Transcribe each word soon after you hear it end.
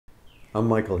I'm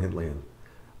Michael Hintlian.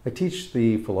 I teach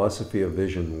the Philosophy of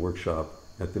Vision workshop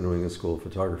at the New England School of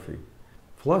Photography.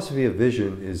 Philosophy of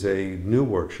Vision is a new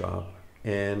workshop,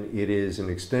 and it is an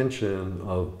extension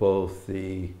of both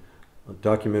the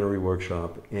documentary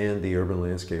workshop and the urban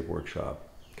landscape workshop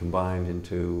combined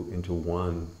into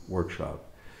one workshop.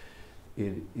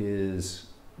 It is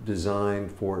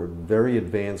designed for very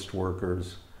advanced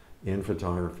workers in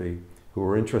photography who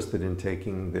are interested in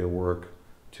taking their work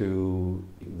to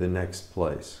the next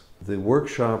place. The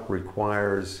workshop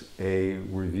requires a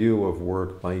review of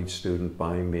work by each student,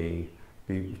 by me,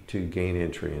 to gain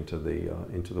entry into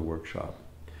the workshop.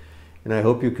 And I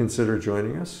hope you consider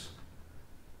joining us.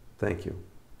 Thank you.